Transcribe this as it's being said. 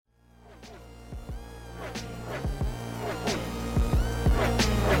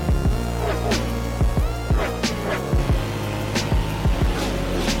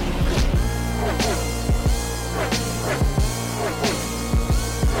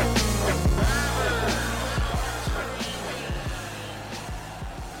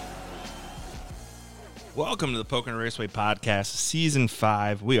Welcome to the Pocono Raceway Podcast, Season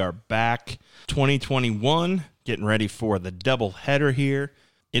 5. We are back, 2021, getting ready for the double header here.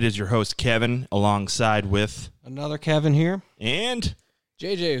 It is your host, Kevin, alongside with... Another Kevin here. And...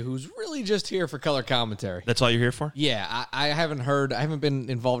 JJ, who's really just here for color commentary. That's all you're here for? Yeah, I haven't been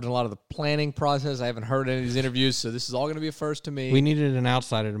involved in a lot of the planning process. I haven't heard any of these interviews, so this is all going to be a first to me. We needed an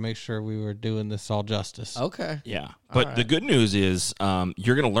outsider to make sure we were doing this all justice. Okay. Yeah, but the good news is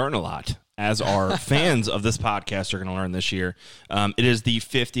you're going to learn a lot, as our fans of this podcast are going to learn this year. It is the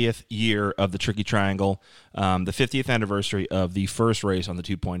 50th year of the Tricky Triangle, the 50th anniversary of the first race on the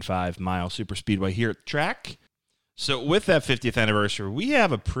 2.5-mile super speedway here at the track. So with that 50th anniversary, we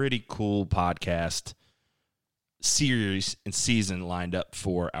have a pretty cool podcast series and season lined up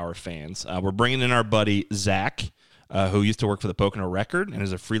for our fans. We're bringing in our buddy Zach, who used to work for the Pocono Record and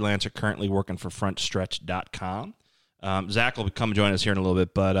is a freelancer currently working for frontstretch.com. Zach will come join us here in a little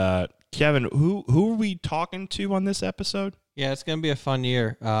bit, but Kevin, who are we talking to on this episode? Yeah, it's going to be a fun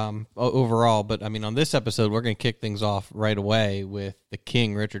year overall, but I mean, on this episode, we're going to kick things off right away with the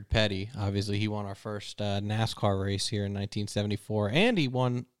King, Richard Petty. Obviously, he won our first NASCAR race here in 1974, and he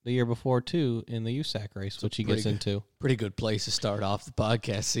won the year before, too, in the USAC race, which he gets into. Pretty good place to start off the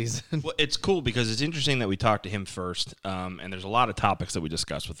podcast season. Well, it's cool because it's interesting that we talked to him first, and there's a lot of topics that we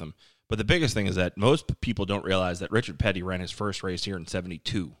discussed with him. But the biggest thing is that most people don't realize that Richard Petty ran his first race here in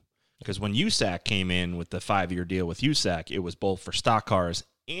 72. Because when USAC came in with the 5-year deal with USAC, it was both for stock cars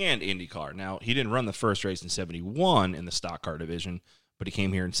and IndyCar. Now, he didn't run the first race in 71 in the stock car division, but he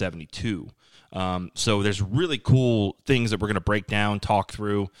came here in 72. So there's really cool things that we're going to break down, talk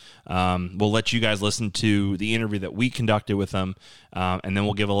through. We'll let you guys listen to the interview that we conducted with him, and then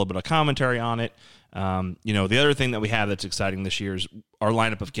we'll give a little bit of commentary on it. The other thing that we have that's exciting this year is our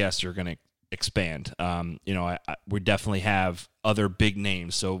lineup of guests are going to expand. We definitely have other big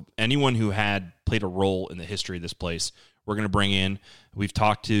names. So anyone who had played a role in the history of this place, we're going to bring in. We've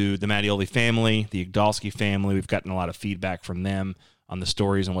talked to the Mattioli family, the Igdalski family. We've gotten a lot of feedback from them on the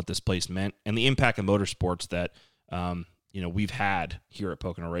stories and what this place meant and the impact of motorsports that, we've had here at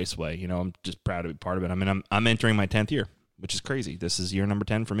Pocono Raceway. I'm just proud to be part of it. I mean, I'm entering my 10th year, which is crazy. This is year number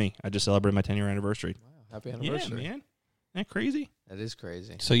 10 for me. I just celebrated my 10-year anniversary. Wow, happy anniversary. Yeah, man. Isn't that crazy? That is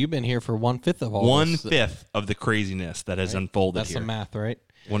crazy. So you've been here for 1/5 of all this. 1/5 of the craziness that has unfolded That's here. some math, right?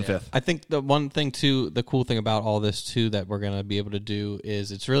 1/5. I think the one thing, too, the cool thing about all this, too, that we're going to be able to do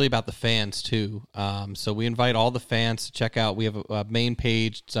is it's really about the fans, too. So we invite all the fans to check out. We have a main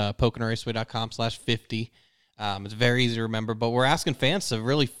page. It's PoconoRaceway.com/50. It's very easy to remember, but we're asking fans to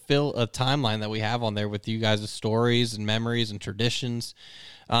really fill a timeline that we have on there with you guys' stories and memories and traditions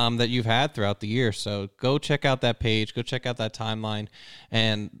that you've had throughout the year. So go check out that page, go check out that timeline.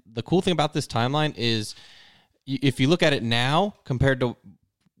 And the cool thing about this timeline is if you look at it now compared to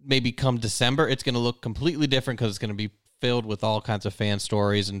maybe come December, it's going to look completely different because it's going to be filled with all kinds of fan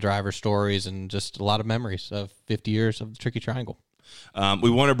stories and driver stories and just a lot of memories of 50 years of the Tricky Triangle. We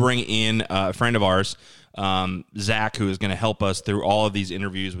want to bring in a friend of ours, Zach, who is going to help us through all of these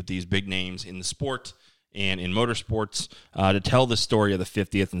interviews with these big names in the sport and in motorsports to tell the story of the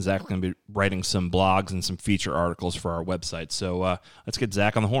 50th. And Zach's going to be writing some blogs and some feature articles for our website. So let's get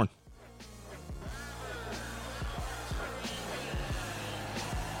Zach on the horn.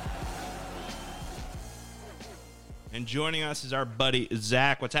 And joining us is our buddy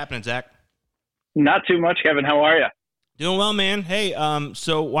Zach. What's happening, Zach? Not too much, Kevin. How are you? Doing well, man. Hey,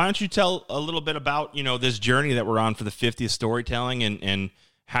 so why don't you tell a little bit about, this journey that we're on for the 50th storytelling and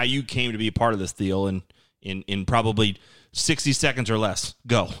how you came to be a part of this deal in probably 60 seconds or less.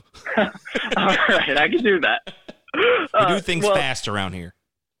 Go. All right, I can do that. We do things fast around here.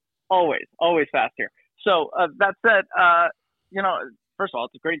 Always fast here. So that said, first of all,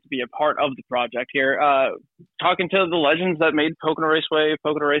 it's great to be a part of the project here. Talking to the legends that made Pocono Raceway.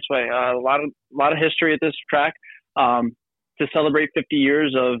 A lot of history at this track. To celebrate 50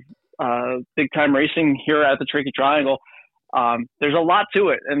 years of big-time racing here at the Tricky Triangle. There's a lot to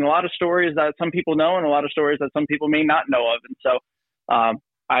it and a lot of stories that some people know and a lot of stories that some people may not know of. And so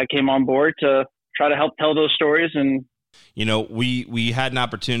I came on board to try to help tell those stories. And we had an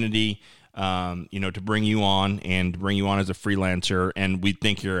opportunity to bring you on as a freelancer, and we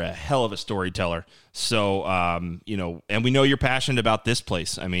think you're a hell of a storyteller. So, and we know you're passionate about this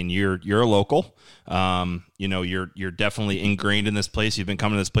place. I mean, you're a local, you're definitely ingrained in this place. You've been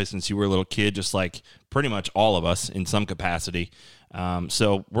coming to this place since you were a little kid, just like pretty much all of us in some capacity.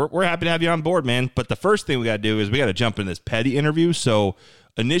 So we're happy to have you on board, man. But the first thing we got to do is we got to jump in this Petty interview. So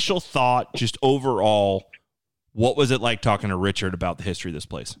initial thought, just overall, what was it like talking to Richard about the history of this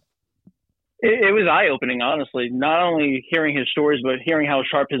place? It was eye-opening, honestly. Not only hearing his stories, but hearing how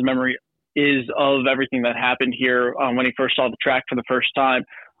sharp his memory is of everything that happened here when he first saw the track for the first time.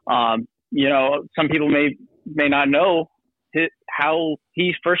 Some people may not know how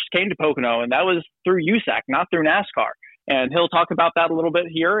he first came to Pocono, and that was through USAC, not through NASCAR. And he'll talk about that a little bit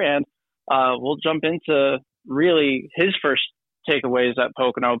here, and we'll jump into really his first takeaways at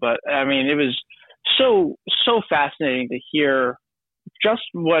Pocono. But I mean, it was so fascinating to hear just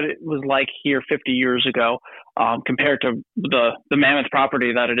what it was like here 50 years ago compared to the mammoth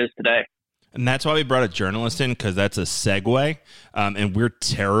property that it is today. And that's why we brought a journalist in, because that's a segue, and we're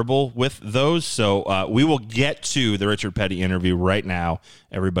terrible with those. So we will get to the Richard Petty interview right now.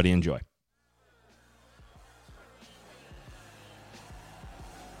 Everybody enjoy.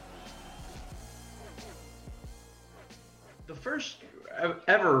 The first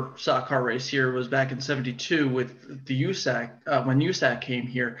ever stock car race here was back in '72 with the USAC. When USAC came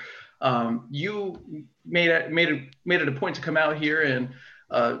here, you made it a point to come out here and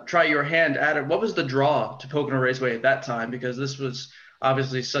try your hand at it. What was the draw to Pocono Raceway at that time? Because this was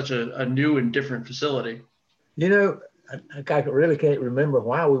obviously such a new and different facility. I really can't remember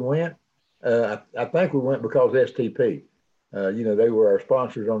why we went. I think we went because STP. They were our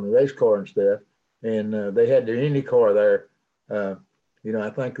sponsors on the race car and stuff, and they had their Indy car there. I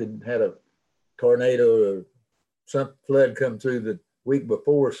think they had a tornado or some flood come through the week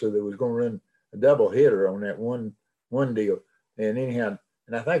before, so they was going to run a double hitter on that one deal. And anyhow,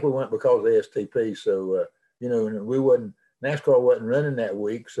 and I think we went because of the STP. So, NASCAR wasn't running that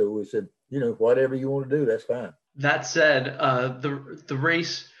week. So we said, whatever you want to do, that's fine. That said, the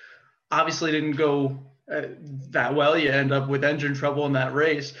race obviously didn't go that well. You end up with engine trouble in that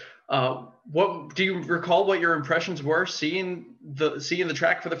race. What do you recall? What your impressions were seeing the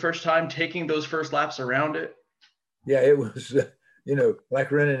track for the first time, taking those first laps around it? Yeah, it was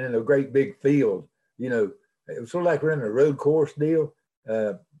like running in a great big field. It was sort of like running a road course deal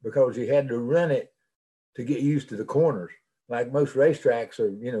because you had to run it to get used to the corners. Like most racetracks are,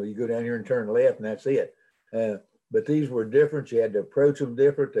 you go down here and turn left and that's it. But these were different. You had to approach them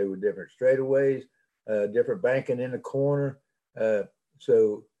different. They were different straightaways, different banking in the corner.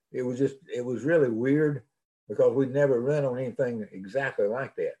 So it was really weird because we'd never run on anything exactly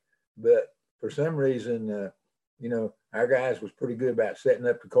like that. But for some reason, our guys was pretty good about setting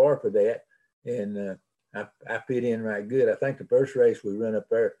up the car for that. And I fit in right good. I think the first race we run up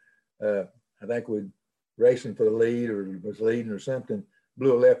there, I think we racing for the lead or was leading or something,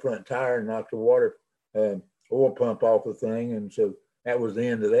 blew a left front tire and knocked the water oil pump off the thing. And so that was the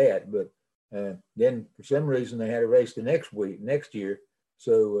end of that. But then for some reason they had a race the next year.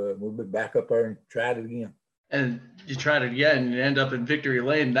 So we'll be back up there and tried it again. And you tried it again and you end up in victory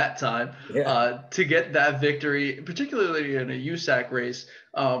lane that time. Yeah. To get that victory, particularly in a USAC race.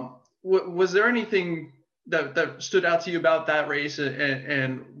 Was there anything that stood out to you about that race?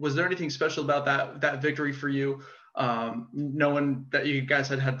 And was there anything special about that victory for you, knowing that you guys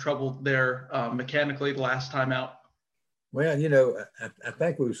had trouble there mechanically the last time out? Well, I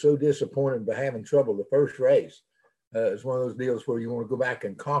think we were so disappointed by having trouble the first race. It's one of those deals where you want to go back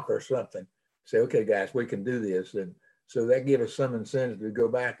and conquer something. Say, okay, guys, we can do this. And so that gave us some incentive to go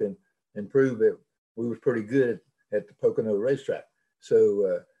back and prove that we was pretty good at the Pocono racetrack.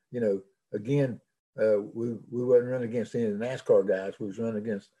 So, again, we wasn't running against any of the NASCAR guys. We was running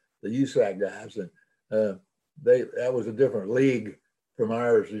against the USAC guys. And that was a different league from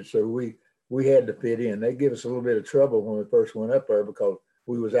ours. And so we had to fit in. They gave us a little bit of trouble when we first went up there because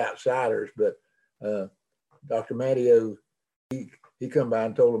we was outsiders. But Dr. Matteo, he come by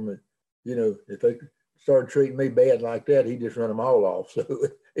and told them that, if they started treating me bad like that, he'd just run them all off. So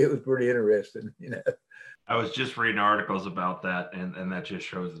it was pretty interesting, I was just reading articles about that, and that just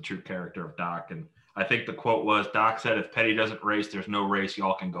shows the true character of Doc. And I think the quote was, Doc said, if Petty doesn't race, there's no race,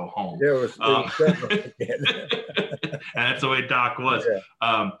 y'all can go home. There was something like that. And that's the way Doc was.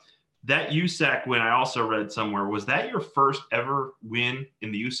 Yeah. That USAC win, I also read somewhere, was that your first ever win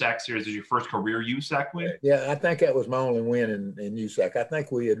in the USAC series? Was your first career USAC win? Yeah, I think that was my only win in USAC. I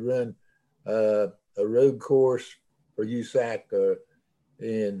think we had run a road course for USAC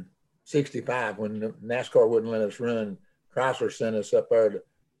in '65 when NASCAR wouldn't let us run. Chrysler sent us up there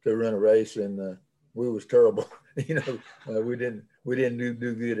to run a race, and we was terrible. We didn't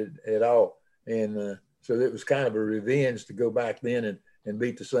do good at all. And so it was kind of a revenge to go back then and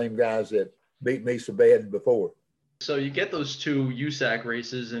beat the same guys that beat me so bad before. So you get those two USAC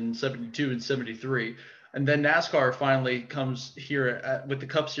races in '72 and '73, and then NASCAR finally comes here with the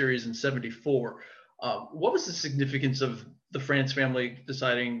Cup Series in '74. What was the significance of the France family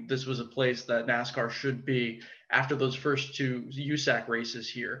deciding this was a place that NASCAR should be after those first two USAC races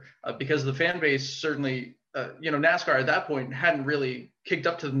here? Because the fan base certainly NASCAR at that point hadn't really kicked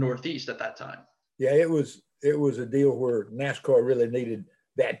up to the Northeast at that time. Yeah, it was a deal where NASCAR really needed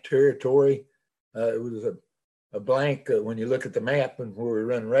that territory. It was a blank when you look at the map and where we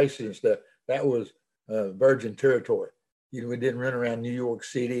run races and stuff. That was virgin territory. We didn't run around New York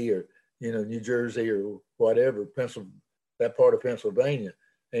City or New Jersey or whatever, that part of Pennsylvania,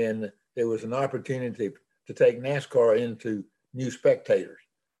 and it was an opportunity to take NASCAR into new spectators.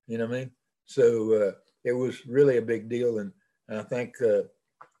 You know what I mean? So it was really a big deal, and I think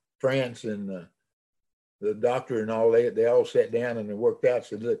France and the doctor and all they all sat down and they worked out.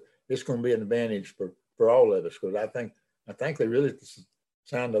 Said, look, it's going to be an advantage for all of us, because I think they really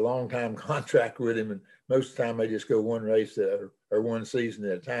signed a long-time contract with him, and most of the time they just go one race or one season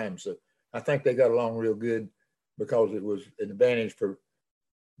at a time. So I think they got along real good because it was an advantage for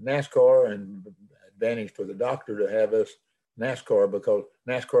NASCAR and advantage for the doctor to have us NASCAR, because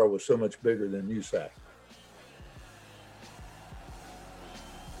NASCAR was so much bigger than USAC.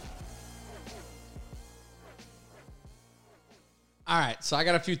 All right, so I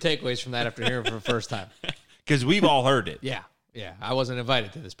got a few takeaways from that after hearing it for the first time. Because we've all heard it. Yeah. I wasn't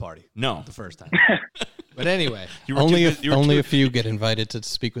invited to this party. No. The first time. But anyway. Only a few get invited to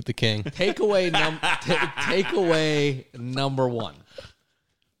speak with the king. Takeaway number one.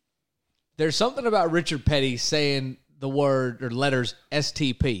 There's something about Richard Petty saying the word or letters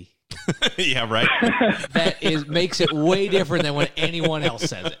STP. Yeah, right. That makes it way different than when anyone else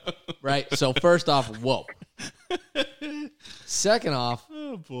says it. Right? So first off, whoa. Second off,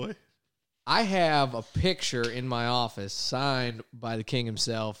 oh boy, I have a picture in my office signed by the king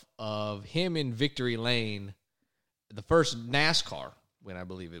himself of him in Victory Lane, the first NASCAR win, I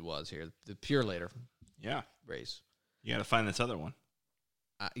believe it was here, the Pure Later race. You got to find this other one.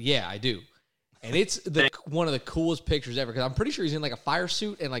 Yeah, I do. And it's one of the coolest pictures ever, because I'm pretty sure he's in like a fire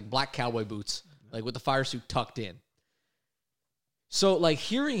suit and like black cowboy boots, like with the fire suit tucked in. So like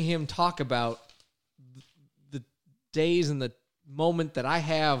hearing him talk about the days and the moment that I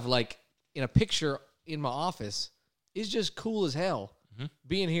have like in a picture in my office is just cool as hell. Mm-hmm.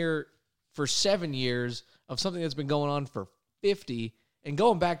 Being here for 7 years of something that's been going on for 50 and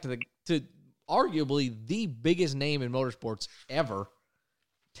going back to arguably the biggest name in motorsports ever,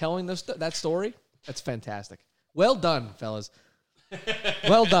 telling that story, that's fantastic. Well done, fellas.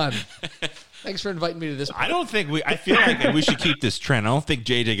 Well done. Thanks for inviting me to this. I feel like we should keep this trend. I don't think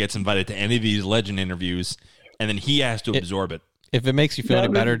JJ gets invited to any of these legend interviews, and then he has to absorb it. If it makes you feel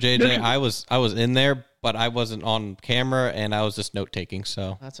any better, JJ, I was in there, but I wasn't on camera, and I was just note taking,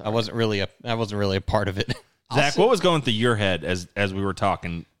 so I wasn't really a part of it. Zach, what was going through your head as we were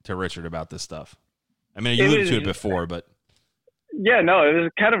talking to Richard about this stuff? I mean, you alluded to it before, but yeah, no, it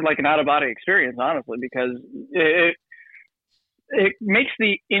was kind of like an out of body experience, honestly, because it makes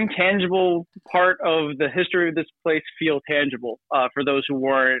the intangible part of the history of this place feel tangible for those who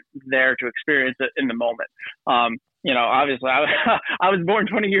weren't there to experience it in the moment. Obviously, I was born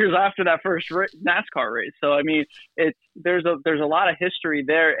 20 years after that first NASCAR race, so I mean, there's a lot of history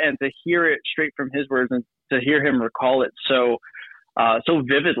there, and to hear it straight from his words and to hear him recall it so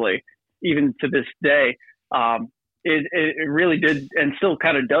vividly, even to this day, it really did and still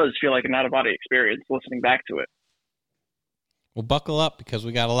kind of does feel like an out of body experience listening back to it. Well, buckle up, because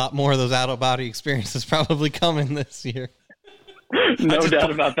we got a lot more of those out-of-body experiences probably coming this year. No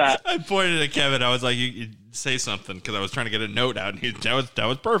doubt about that. I pointed at Kevin. I was like, you say something, because I was trying to get a note out, and that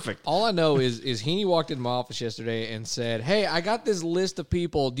was perfect. All I know is Heaney walked into my office yesterday and said, hey, I got this list of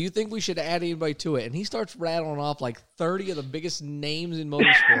people. Do you think we should add anybody to it? And he starts rattling off like 30 of the biggest names in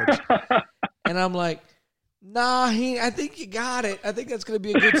motorsports. And I'm like, nah, I think you got it. I think that's going to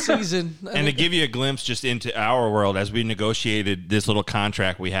be a good season. And to give you a glimpse just into our world, as we negotiated this little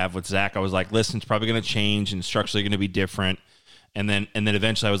contract we have with Zach, I was like, listen, it's probably going to change and structurally going to be different. And then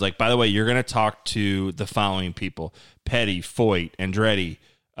eventually I was like, by the way, you're going to talk to the following people: Petty, Foyt, Andretti,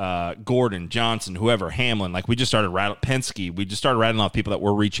 Gordon, Johnson, whoever, Hamlin. Like, we just started Penske. We just started rattling off people that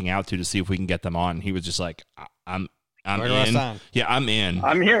we're reaching out to see if we can get them on. And he was just like, I'm in. Yeah, I'm in.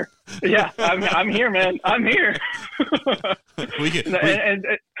 I'm here. Yeah, I'm here, man. I'm here.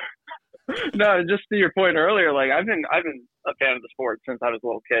 No, just to your point earlier, like I've been a fan of the sport since I was a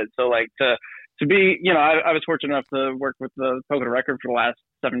little kid. So like to be, I was fortunate enough to work with the Pocono Record for the last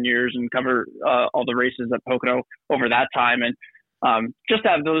 7 years and cover all the races at Pocono over that time, and just to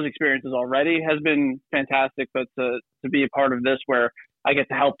have those experiences already has been fantastic. But to be a part of this, where I get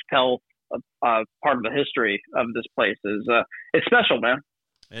to help tell part of the history of this place, is it's special, man.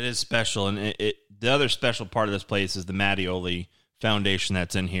 It is special, and the other special part of this place is the Mattioli Foundation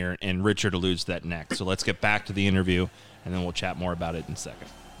that's in here, and Richard alludes to that next. So let's get back to the interview, and then we'll chat more about it in a second.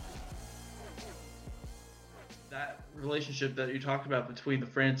 relationship that you talked about between the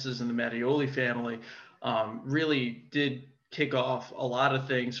Francis and the Mattioli family really did kick off a lot of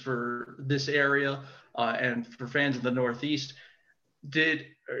things for this area and for fans of the Northeast.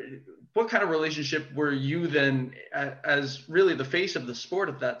 What kind of relationship were you then, as really the face of the sport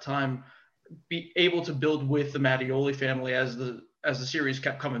at that time, be able to build with the Mattioli family as the series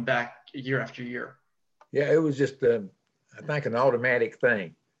kept coming back year after year? Yeah, it was just, I think, an automatic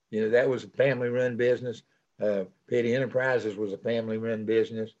thing. You know, that was a family-run business. Petty Enterprises was a family-run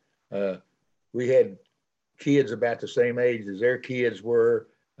business. We had kids about the same age as their kids were.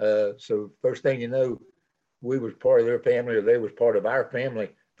 So first thing you know, we was part of their family or they was part of our family.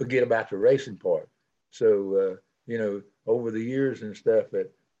 Forget about the racing part. So, you know, over the years and stuff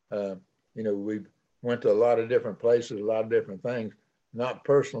that, you know, we went to a lot of different places, a lot of different things, not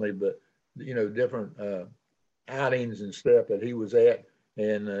personally, but, you know, different outings and stuff that he was at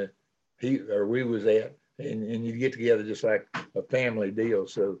and we was at, and you get together just like a family deal.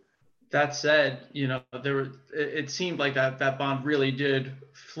 So that said, you know, it seemed like that bond really did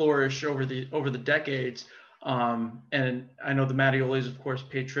flourish over the decades. And I know the Mattiolis, of course,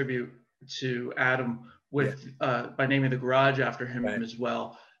 paid tribute to Adam with by naming the garage after him as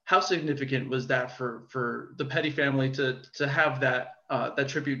well. How significant was that for the Petty family to have that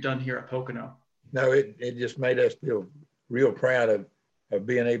tribute done here at Pocono? No, it just made us feel real proud of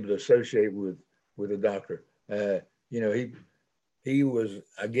being able to associate with the doctor. You know, he was,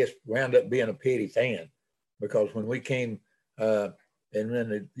 I guess, wound up being a Petty fan because when we came and ran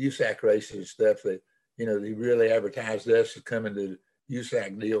the USAC races and stuff, that, you know, he really advertised us as coming to the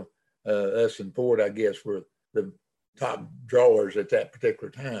USAC deal. Us and Ford, I guess, were the top drawers at that particular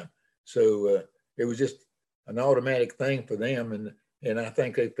time. So it was just an automatic thing for them. And I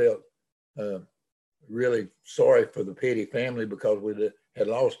think they felt really sorry for the Petty family because we had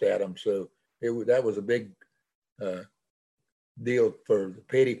lost Adam. So that was a big deal for the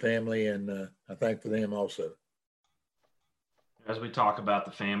Petty family, and I think for them also. As we talk about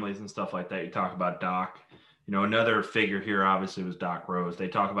the families and stuff like that, you talk about Doc. You know, another figure here obviously was Doc Rose. They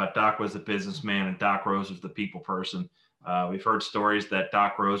talk about Doc was the businessman and Doc Rose was the people person. We've heard stories that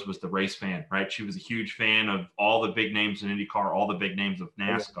Doc Rose was the race fan, right? She was a huge fan of all the big names in IndyCar, all the big names of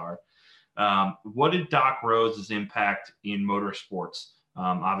NASCAR. What did Doc Rose's impact in motorsports?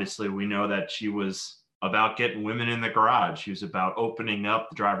 Obviously, we know that she was about getting women in the garage. She was about opening up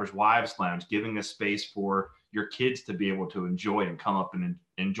the driver's wives lounge, giving a space for your kids to be able to enjoy and come up and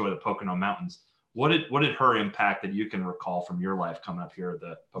enjoy the Pocono Mountains. What did her impact that you can recall from your life coming up here at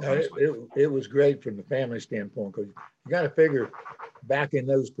the Pocono? It was great from the family standpoint because you got to figure back in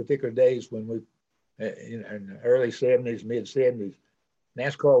those particular days when we, in the early 70s, mid 70s,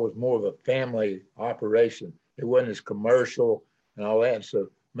 NASCAR was more of a family operation. It wasn't as commercial and all that. So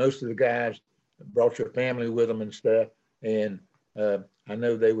most of the guys brought your family with them and stuff. And I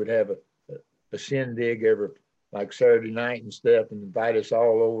know they would have a shindig every like Saturday night and stuff and invite us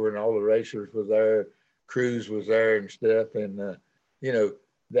all over, and all the racers was there, Cruz was there and stuff. And, you know,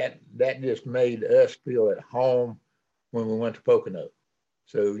 that just made us feel at home when we went to Pocono.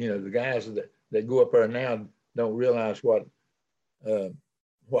 So, you know, the guys that go up there now don't realize what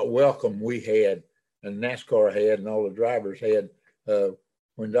welcome we had and NASCAR had and all the drivers had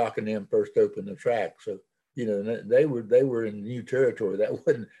when Doc and them first opened the track. So, you know, they were in new territory.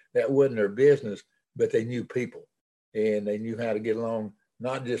 That wasn't their business, but they knew people and they knew how to get along,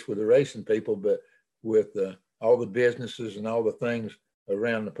 not just with the racing people, but with all the businesses and all the things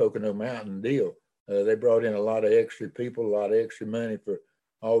around the Pocono Mountain deal. They brought in a lot of extra people, a lot of extra money for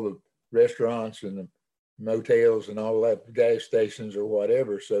all the restaurants and the motels and all that, gas stations or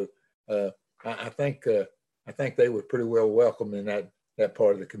whatever. So I think they were pretty well welcomed in that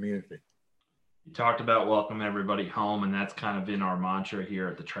part of the community. You talked about welcoming everybody home, and that's kind of been our mantra here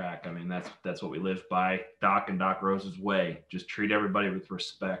at the track. I mean, that's what we live by. Doc and Doc Rose's way, just treat everybody with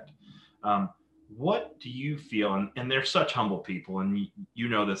respect. What do you feel, and they're such humble people, and you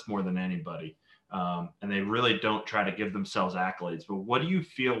know this more than anybody, and they really don't try to give themselves accolades, but what do you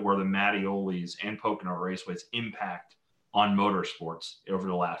feel were the Mattiolis and Pocono Raceway's impact on motorsports over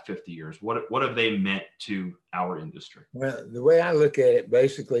the last 50 years? What have they meant to our industry? Well, the way I look at it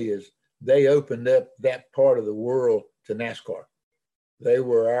basically is they opened up that part of the world to NASCAR. They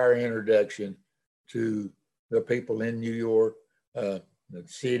were our introduction to the people in New York, the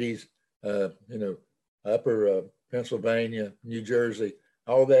cities, you know, upper Pennsylvania, New Jersey,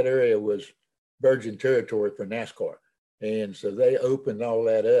 all that area was virgin territory for NASCAR. And so they opened all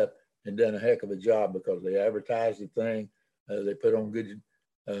that up and done a heck of a job because they advertised the thing. They put on good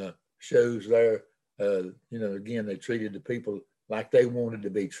shows there. You know, again, they treated the people like they wanted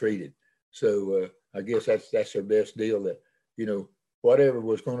to be treated. So I guess that's their best deal. That whatever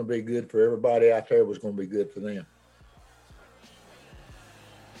was going to be good for everybody out there was going to be good for them.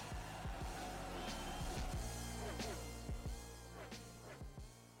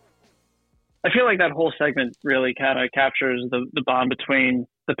 I feel like that whole segment really kind of captures the bond between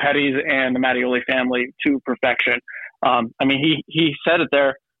the Petties and the Mattioli family to perfection. I mean, he said it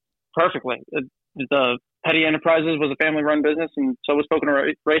there perfectly. The Petty Enterprises was a family-run business, and so was Pocono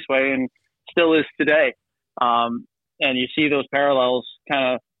Raceway, and still is today. And you see those parallels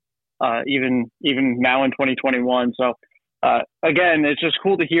kind of even now in 2021. So again, it's just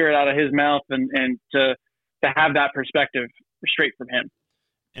cool to hear it out of his mouth and to have that perspective straight from him.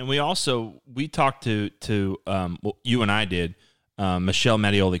 And we talked to well, you and I did, Michelle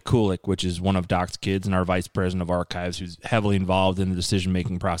Mattioli-Kulik, which is one of Doc's kids and our vice president of archives, who's heavily involved in the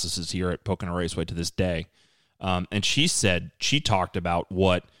decision-making processes here at Pocono Raceway to this day. And she talked about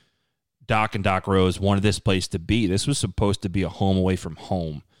what Doc and Doc Rose wanted this place to be. This was supposed to be a home away from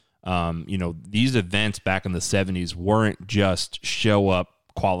home. These events back in the 70s weren't just show up,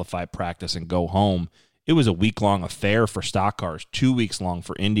 qualify, practice, and go home. It was a week-long affair for stock cars, 2 weeks long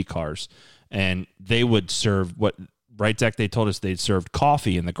for Indy cars. And they would serve right, Zach, they told us they'd served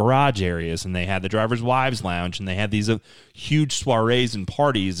coffee in the garage areas, and they had the driver's wives lounge, and they had these huge soirees and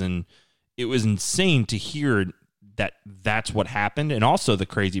parties. And it was insane to hear that that's what happened. And also the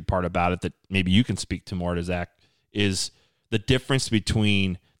crazy part about it that maybe you can speak to more to, Zach, is the difference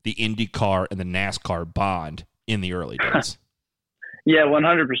between the IndyCar and the NASCAR bond in the early days. Yeah,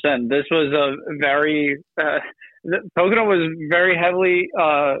 100%. This was a very Pocono was very heavily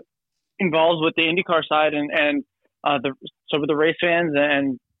involved with the IndyCar side and some of the race fans,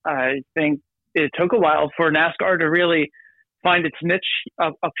 and I think it took a while for NASCAR to really find its niche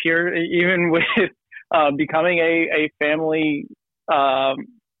up here, even with becoming a family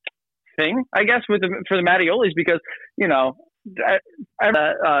thing, I guess, for the Mattiolis, because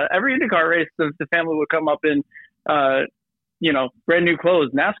every IndyCar race the family would come up in. Brand new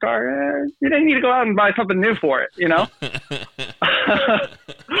clothes. NASCAR, you didn't need to go out and buy something new for it,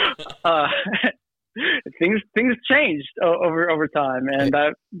 Things changed over time, and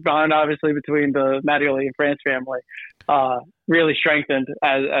that bond, obviously, between the Mattioli and France family really strengthened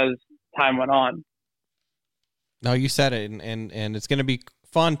as time went on. No, you said it, and it's going to be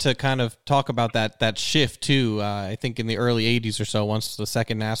fun to kind of talk about that shift too. I think in the early 80s or so, once the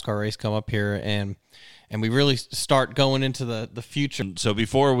second NASCAR race come up here, and we really start going into the future. So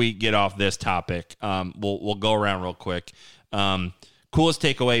before we get off this topic, we'll go around real quick. Coolest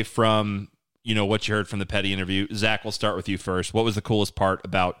takeaway from what you heard from the Petty interview. Zach, we'll start with you first. What was the coolest part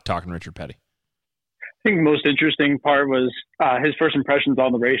about talking to Richard Petty? I think the most interesting part was his first impressions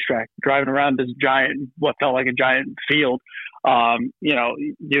on the racetrack, driving around this what felt like a giant field.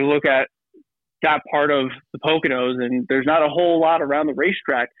 You look at that part of the Poconos, and there's not a whole lot around the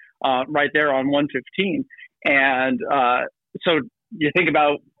racetrack right there on 115. And so you think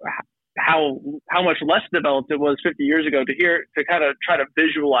about how much less developed it was 50 years ago. To kind of try to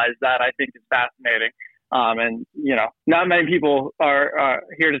visualize that, I think is fascinating. And not many people are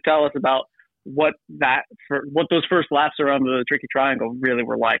here to tell us about what those first laps around the Tricky Triangle really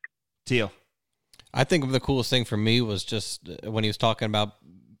were like. Teal. I think the coolest thing for me was just when he was talking about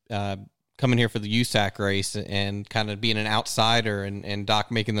coming here for the USAC race and kind of being an outsider, and Doc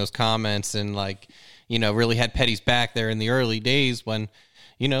making those comments, and really had Petty's back there in the early days when,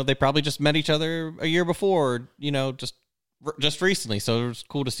 they probably just met each other a year before, just recently. So it was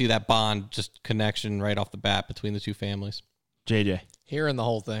cool to see that bond, just connection right off the bat between the two families. JJ. Hearing the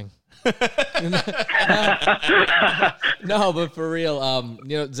whole thing. No, but for real,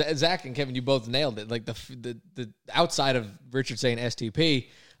 Zach and Kevin, you both nailed it. Like the outside of Richard saying STP,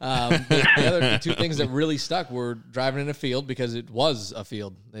 the other two things that really stuck were driving in a field, because it was a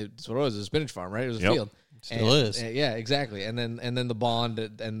field. It's what it was, a spinach farm, right? It was a field. Still is. Yeah, exactly. And then the bond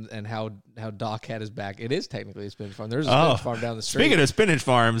and how Doc had his back. It is technically a spinach farm. There's a spinach farm down the street. Speaking of spinach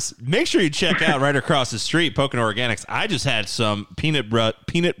farms, make sure you check out right across the street, Pocono Organics. I just had some peanut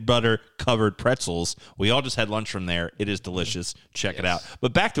butter covered pretzels. We all just had lunch from there. It is delicious. Check it out.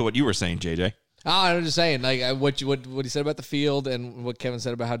 But back to what you were saying, JJ. Oh, I'm just saying, like what he said about the field and what Kevin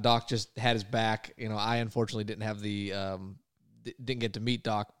said about how Doc just had his back. I unfortunately didn't have didn't get to meet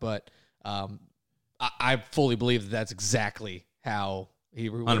Doc, but I fully believe that's exactly how he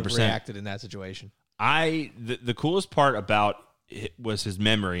reacted in that situation. The coolest part about it was his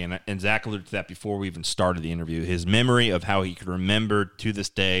memory, and Zach alluded to that before we even started the interview. His memory of how he could remember to this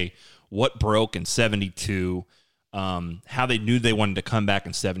day what broke in 72, how they knew they wanted to come back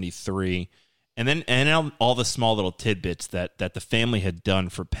in 73, And then all the small little tidbits that the family had done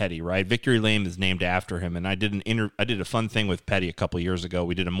for Petty, right? Victory Lane is named after him, and I did a fun thing with Petty a couple years ago.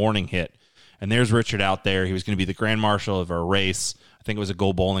 We did a morning hit, and there's Richard out there. He was going to be the grand marshal of our race. I think it was a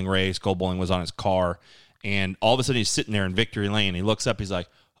Go Bowling race. Go Bowling was on his car, and all of a sudden he's sitting there in Victory Lane. He looks up, he's like,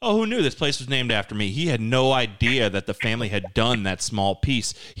 "Oh, who knew this place was named after me?" He had no idea that the family had done that small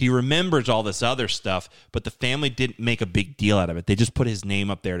piece. He remembers all this other stuff, but the family didn't make a big deal out of it. They just put his name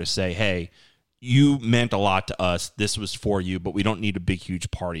up there to say, "Hey, you meant a lot to us. This was for you, but we don't need a big,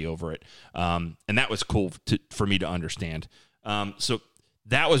 huge party over it." And that was cool for me to understand. So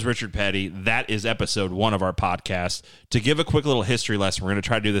that was Richard Petty. That is episode 1 of our podcast. To give a quick little history lesson, we're going to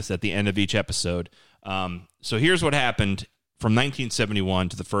try to do this at the end of each episode. So here's what happened from 1971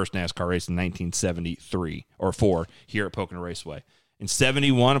 to the first NASCAR race in 1973 or 4 here at Pocono Raceway. In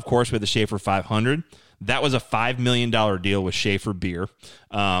 71, of course, we had the Schaefer 500. That was a $5 million deal with Schaefer Beer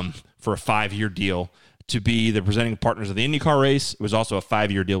for a 5-year deal to be the presenting partners of the IndyCar race. It was also a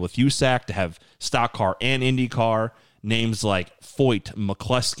 5-year deal with USAC to have stock car and IndyCar. Names like Foyt,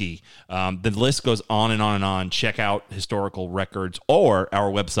 McCluskey. The list goes on and on and on. Check out historical records or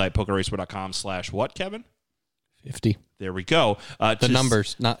our website, PocoNoRaceway.com/what, Kevin? 50. There we go. The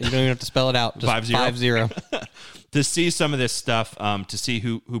numbers. You don't even have to spell it out. Just 50. To see some of this stuff, to see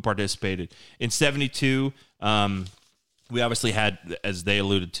who participated. In 72, we obviously had, as they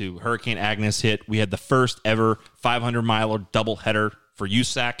alluded to, Hurricane Agnes hit. We had the first ever 500-miler doubleheader for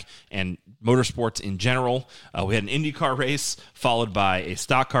USAC and motorsports in general. We had an IndyCar race followed by a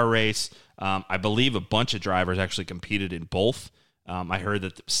stock car race. I believe a bunch of drivers actually competed in both. I heard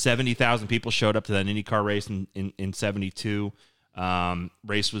that 70,000 people showed up to that IndyCar race in 72.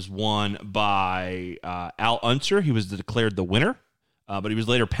 Race was won by Al Unser. He was declared the winner, but he was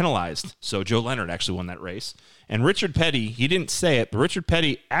later penalized. So Joe Leonard actually won that race. And Richard Petty, he didn't say it, but Richard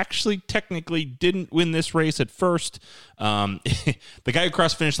Petty actually technically didn't win this race at first. The guy who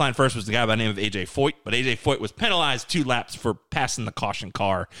crossed the finish line first was the guy by the name of A.J. Foyt, but A.J. Foyt was penalized 2 laps for passing the caution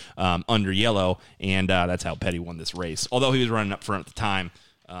car under yellow, and that's how Petty won this race, although he was running up front at the time,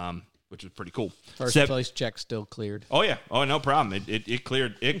 which was pretty cool. First place check still cleared. Oh, yeah. Oh, no problem. It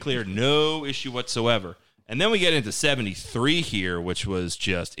cleared. It cleared, no issue whatsoever. And then we get into 73 here, which was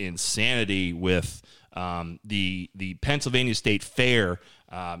just insanity with the Pennsylvania State Fair.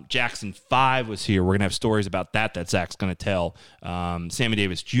 Jackson 5 was here. We're going to have stories about that Zach's going to tell. Sammy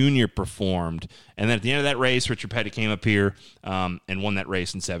Davis Jr. performed. And then at the end of that race, Richard Petty came up here and won that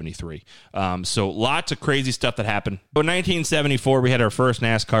race in 73. So lots of crazy stuff that happened. But in 1974, we had our first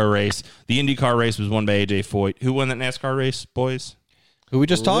NASCAR race. The IndyCar race was won by A.J. Foyt. Who won that NASCAR race, boys? Who we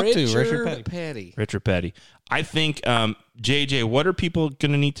just talked to, Richard Petty. Richard Petty. I think, JJ, what are people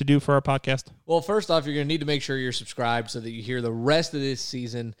going to need to do for our podcast? Well, first off, you're going to need to make sure you're subscribed so that you hear the rest of this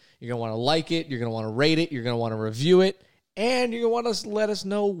season. You're going to want to like it. You're going to want to rate it. You're going to want to review it. And you're going to want to let us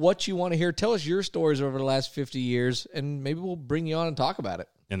know what you want to hear. Tell us your stories over the last 50 years, and maybe we'll bring you on and talk about it.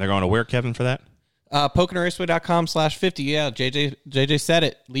 And they're going to where, Kevin, for that? PocoNoRaceway.com/50. Yeah, JJ said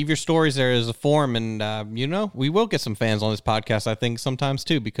it. Leave your stories there as a form, and we will get some fans on this podcast, I think, sometimes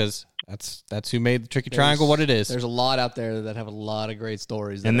too, because that's who made the Tricky Triangle what it is. There's a lot out there that have a lot of great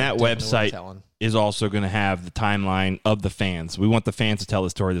stories. And that website is also going to have the timeline of the fans. We want the fans to tell the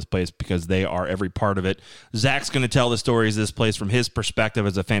story of this place because they are every part of it. Zach's going to tell the stories of this place from his perspective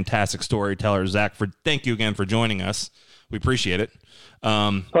as a fantastic storyteller. Zach, thank you again for joining us. We appreciate it.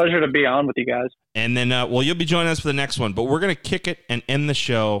 Pleasure to be on with you guys. And then, you'll be joining us for the next one. But we're going to kick it and end the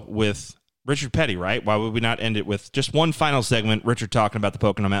show with Richard Petty, right? Why would we not end it with just one final segment, Richard talking about the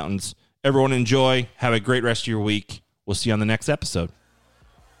Pocono Mountains? Everyone enjoy. Have a great rest of your week. We'll see you on the next episode.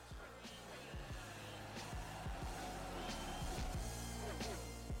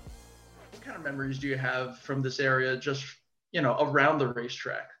 What kind of memories do you have from this area, just, around the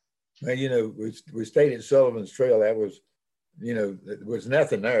racetrack? Well, we stayed at Sullivan's Trail. That was, there was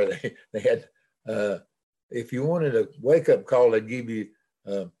nothing there. They had, if you wanted a wake-up call, they'd give you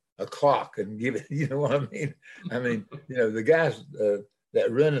a clock and give it, you know what I mean? The guys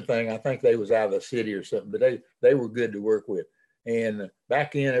that run the thing, I think they was out of the city or something, but they were good to work with. And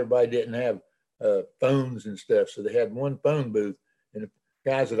back then, everybody didn't have phones and stuff, so they had one phone booth, and the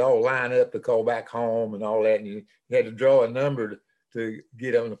guys would all line up to call back home and all that, and you had to draw a number to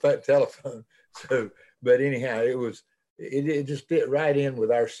get on the telephone. So, but anyhow, it just fit right in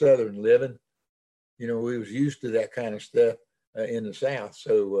with our Southern living. We was used to that kind of stuff in the South.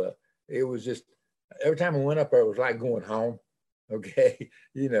 So it was just, every time I went up there, it was like going home. Okay.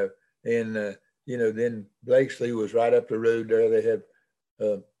 Then Blakesley was right up the road there. They had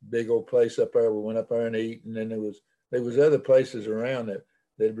a big old place up there. We went up there and eat. And then there was other places around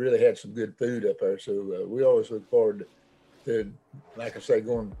they really had some good food up there. So we always look forward to, like I say,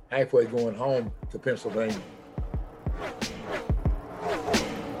 going home to Pennsylvania.